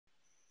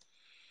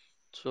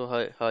So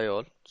hi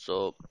all.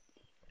 So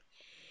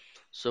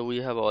we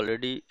have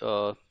already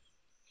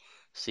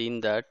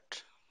seen that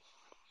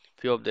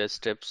few of the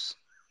steps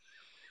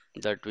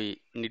that we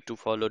need to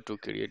follow to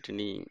create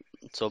any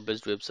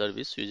SOAP-based web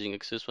service using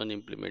Access1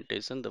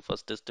 implementation. The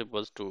first step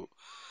was to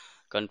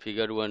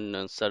configure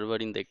one server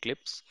in the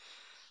Eclipse,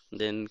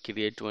 then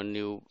create one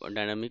new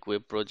dynamic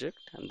web project,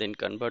 and then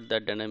convert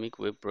that dynamic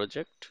web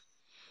project.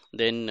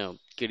 Then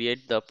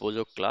create the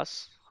pojo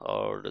class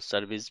or the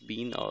service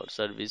bean or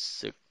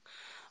service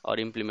or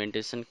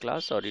implementation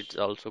class, or it's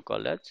also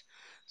called as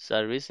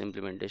service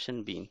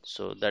implementation bean.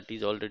 So that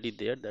is already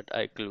there, that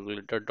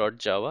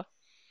iCalculator.java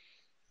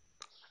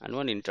and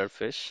one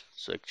interface.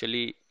 So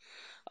actually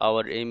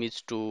our aim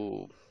is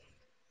to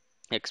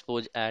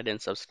expose add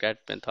and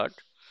subtract method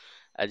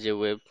as a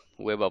web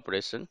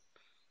operation,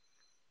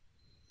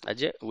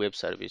 as a web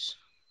service.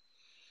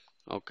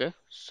 Okay,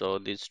 so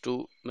these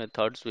two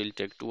methods will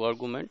take two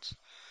arguments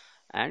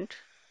and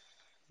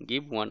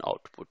give one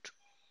output.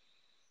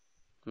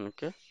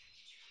 Okay,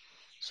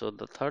 so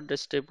the third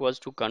step was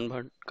to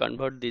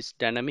convert this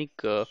dynamic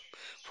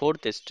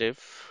fourth step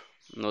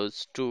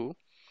was to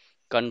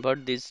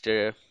convert this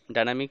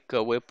dynamic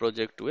web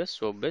project to a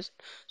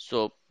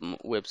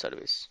web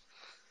service.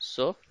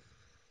 So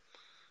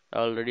I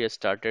already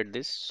started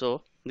this.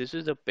 So this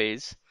is the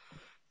page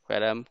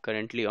where I'm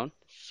currently on.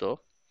 So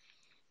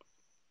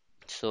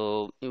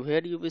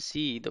here you will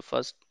see the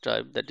first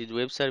type, that is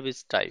web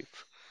service type.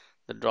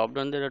 The drop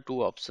down there are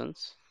two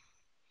options,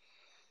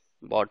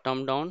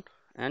 bottom down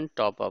and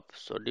top up.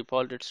 So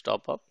default it's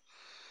top up.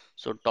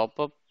 So top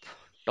up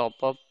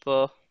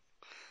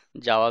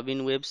Java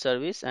Bean web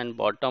service, and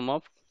bottom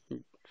up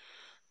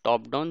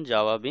top down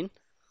Java Bean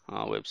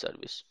web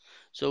service.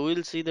 So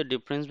we'll see the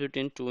difference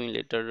between two in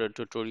later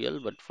tutorial,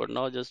 but for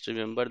now just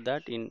remember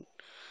that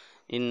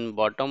in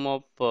bottom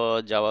of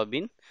Java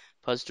Bean,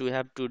 first we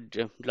have to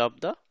develop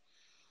the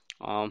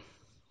um,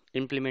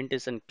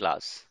 implementation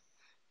class,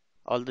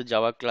 all the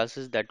Java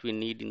classes that we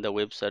need in the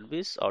web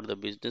service or the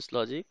business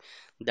logic,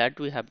 that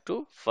we have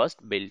to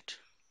first build.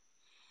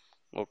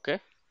 Okay,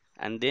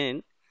 and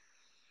then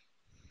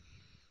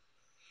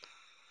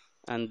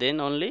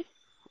only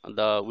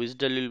the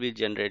Wsdl will be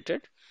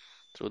generated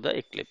through the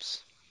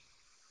Eclipse.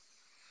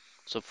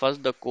 So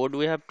first the code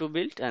we have to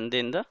build, and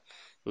then the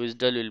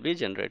Wsdl will be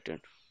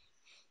generated.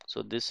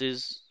 So this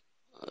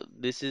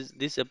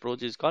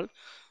approach is called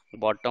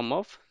bottom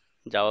of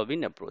Java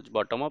Bean approach,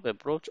 bottom up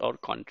approach, or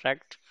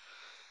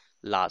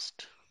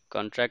last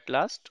contract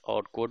last,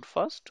 or code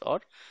first,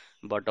 or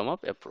bottom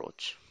up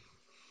approach.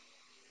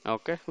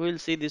 Okay, we will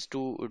see these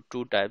two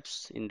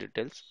types in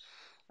details.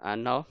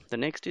 And now the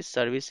next is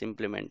service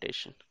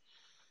implementation.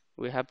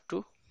 We have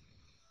to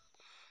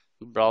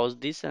browse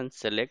this and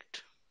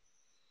select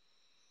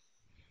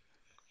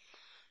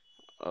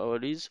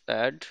what is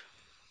add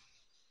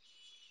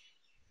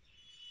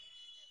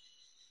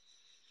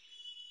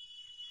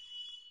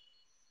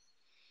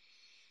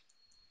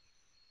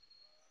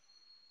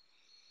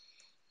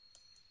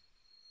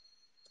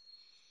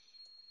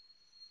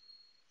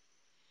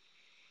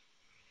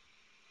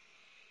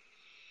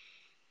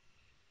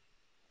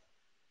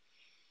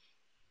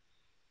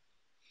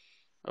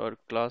our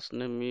class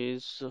name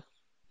is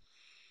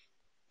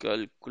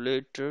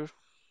calculator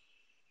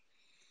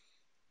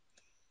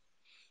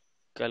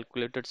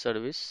calculated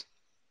service,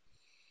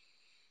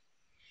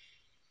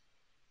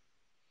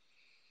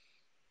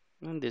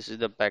 and this is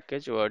the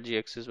package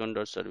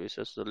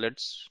org-access1.services. So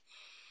let's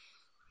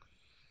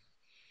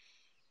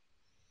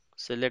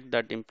select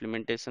that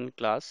implementation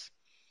class,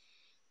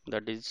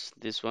 that is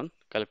this one,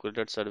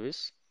 calculated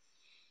service.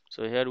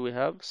 So here we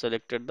have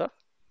selected the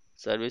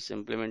service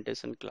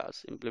implementation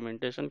class,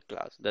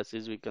 that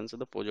is we can say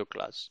the pojo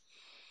class.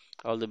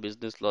 All the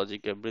business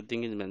logic,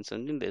 everything is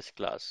mentioned in this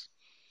class,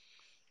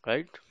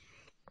 right?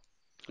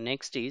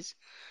 Next is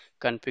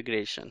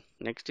configuration.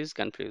 In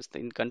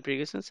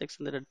configuration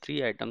section there are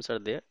three items are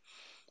there.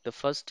 The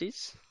first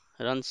is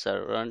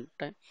server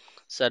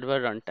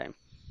runtime.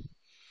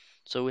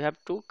 So we have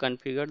to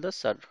configure the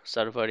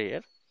server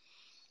here.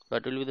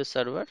 What will be the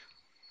server?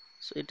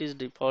 So it is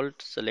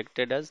default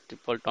selected as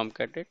default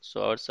tomcat.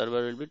 So our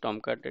server will be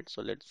tomcat.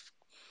 So let's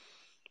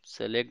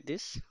select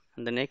this.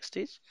 And the next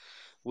is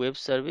web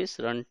service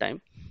runtime.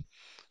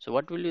 So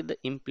what will be the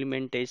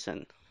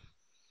implementation?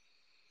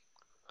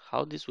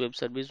 How this web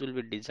service will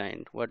be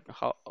designed?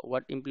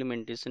 What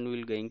implementation we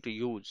will going to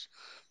use?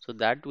 So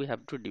that we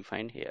have to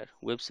define here.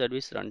 Web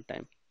service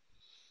runtime.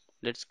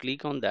 Let's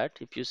click on that.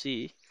 If you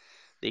see,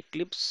 the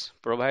Eclipse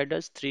provides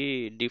us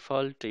three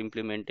default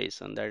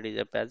implementation, that is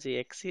Apache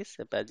Axis,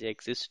 Apache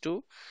Axis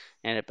 2,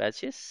 and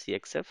Apache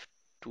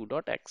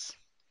CXF2.x.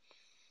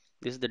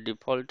 This is the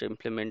default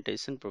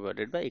implementation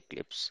provided by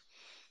Eclipse.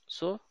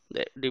 So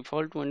the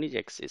default one is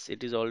Axis.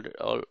 It is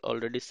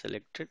already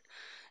selected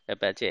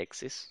Apache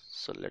Axis.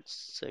 So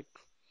let's check.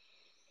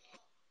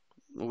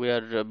 We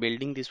are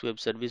building this web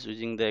service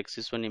using the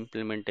Axis 1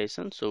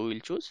 implementation. So we will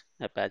choose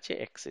Apache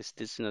Axis.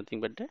 This is nothing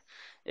but the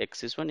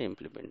Axis 1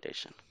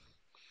 implementation.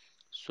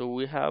 So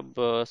we have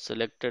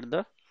selected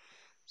the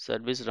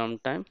service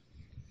runtime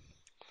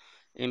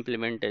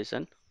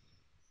implementation,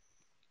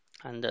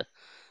 and the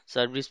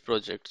service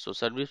project. So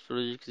service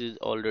project is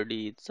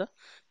already it's a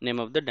name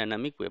of the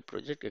dynamic web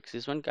project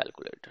axis one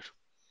calculator.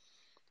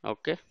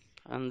 Okay,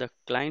 and the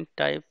client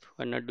type,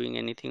 we're not doing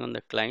anything on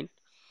the client,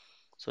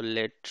 so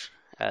let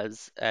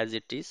as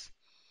it is,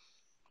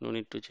 no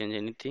need to change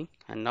anything.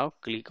 And now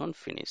click on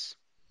finish.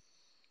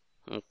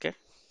 Okay,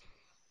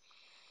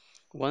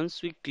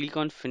 once we click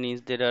on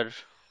finish, there are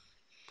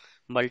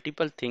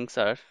multiple things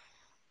are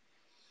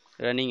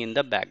running in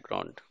the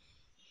background.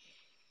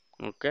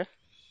 Okay,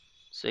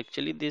 so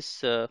actually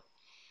this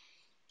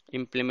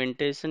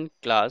implementation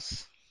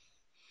class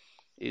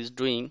is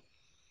doing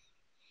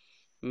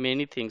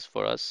many things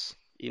for us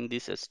in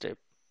this step.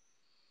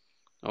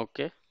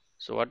 Okay,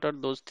 so what are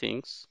those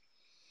things?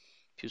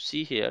 If you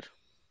see here,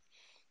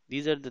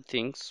 these are the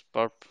things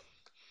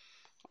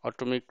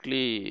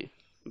automatically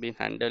being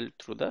handled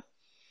through the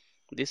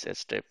this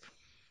step.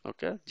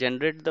 Okay,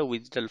 generate the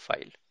Wsdl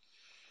file.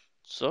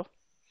 So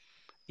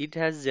it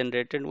has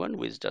generated one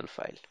Wsdl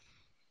file.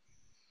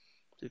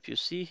 So if you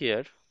see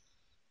here,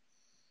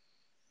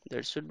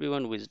 there should be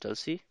one Wsdl.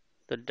 See,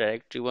 the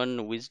directory one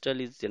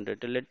Wsdl is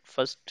generated. Let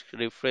first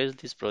refresh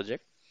this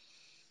project.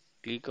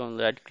 Click on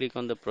that, click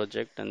on the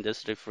project and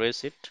just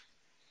refresh it.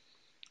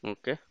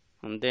 Okay,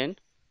 and then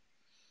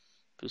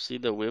to see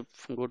the web,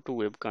 go to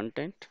web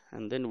content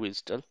and then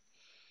Wsdl.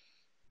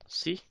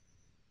 See,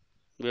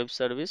 web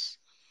service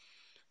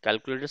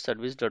calculator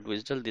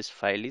service.wsdl, this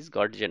file is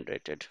got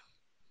generated.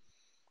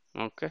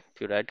 Okay,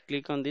 if you right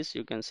click on this,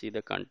 you can see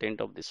the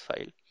content of this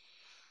file.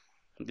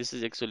 This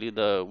is actually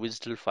the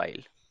Wsdl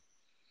file.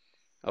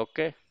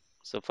 Okay,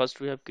 so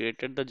first we have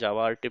created the Java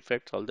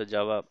artifacts, all the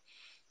Java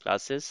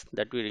classes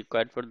that we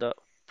required for the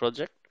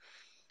project,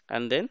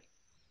 and then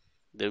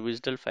the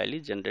Wsdl file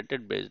is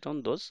generated based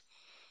on those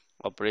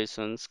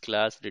operations,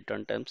 class,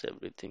 return times,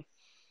 everything.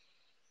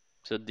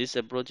 So this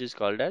approach is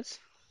called as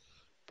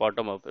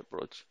bottom up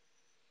approach.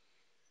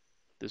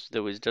 This is the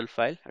Wsdl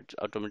file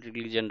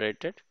automatically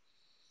generated,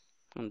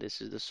 and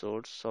this is the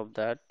source of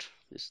that.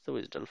 This is the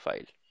Wsdl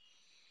file.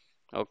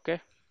 Okay,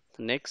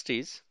 next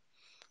is,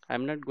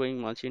 I'm not going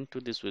much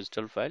into this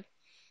Wsdl file.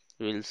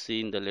 We will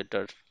see in the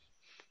later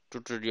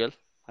tutorial.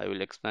 I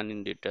will explain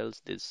in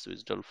details this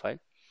Wsdl file.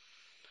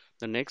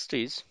 The next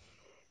is,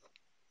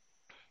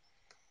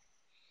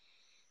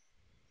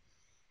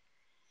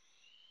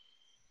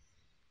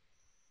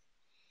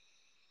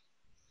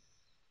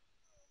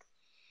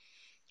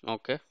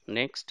 okay,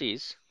 next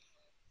is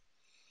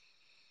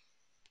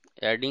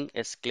adding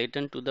a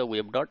skeleton to the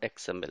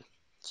web.xml.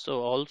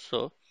 So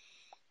also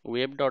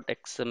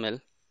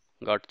web.xml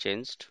got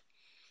changed.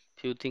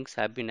 Few things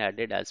have been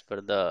added as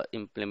per the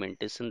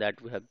implementation that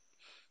we have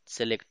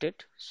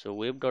selected. So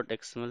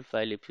web.xml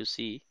file, if you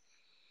see,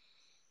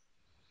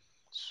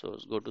 so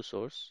go to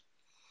source.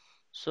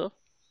 So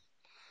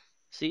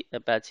see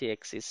Apache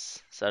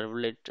Axis,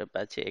 servlet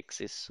Apache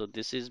Axis. So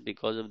this is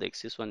because of the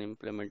Axis 1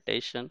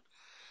 implementation.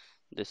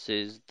 This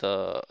is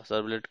the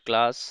servlet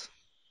class.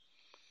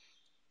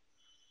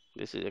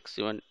 This is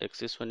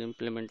Axis 1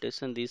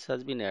 implementation. This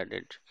has been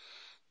added.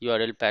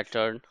 URL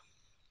pattern.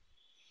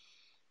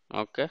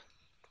 Okay.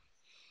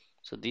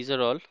 So these are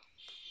all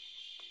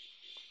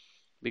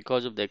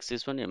because of the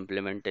Axis 1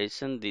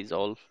 implementation. These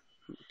all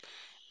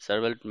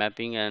servlet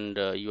mapping and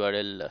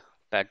URL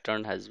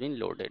pattern has been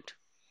loaded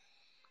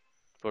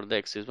for the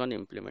Axis 1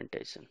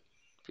 implementation.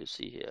 If you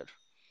see here.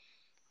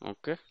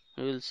 Okay.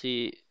 We will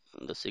see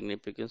the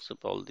significance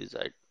of all these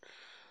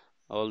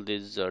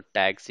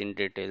tags in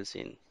details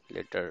in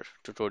later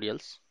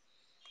tutorials.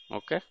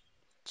 Okay,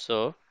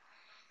 so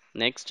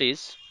next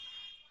is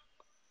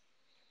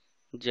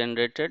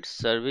generated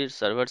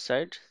server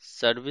side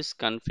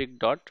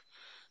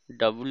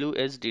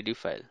service-config.wsdd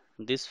file.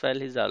 This file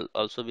has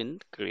also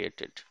been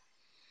created.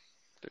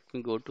 Let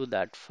me go to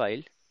that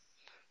file.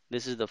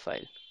 This is the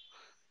file,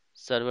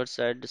 server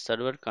side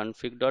server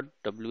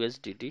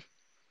config.wsdd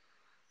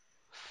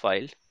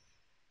file.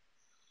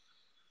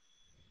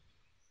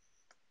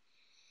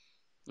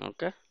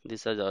 Okay,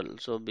 this has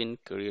also been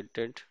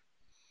created.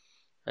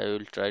 I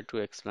will try to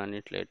explain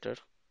it later.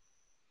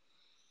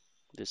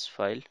 This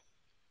file.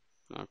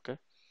 Okay,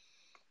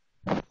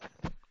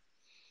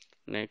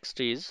 next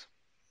is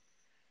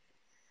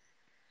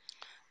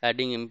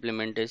adding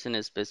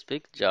implementation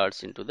specific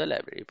jars into the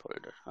library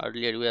folder.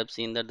 Earlier we have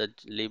seen that the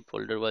lib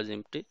folder was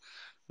empty.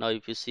 Now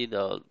if you see,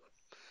 the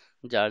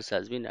jars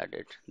has been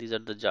added. These are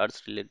the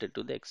jars related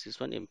to the Axis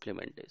 1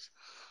 implementation.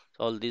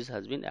 So all these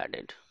has been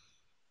added.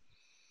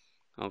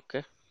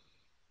 Okay,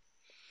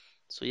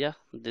 so yeah,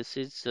 this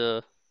is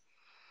all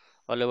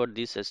about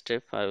this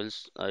step. I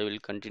will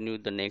continue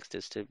the next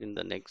step in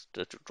the next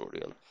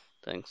tutorial.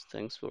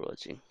 Thanks for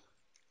watching.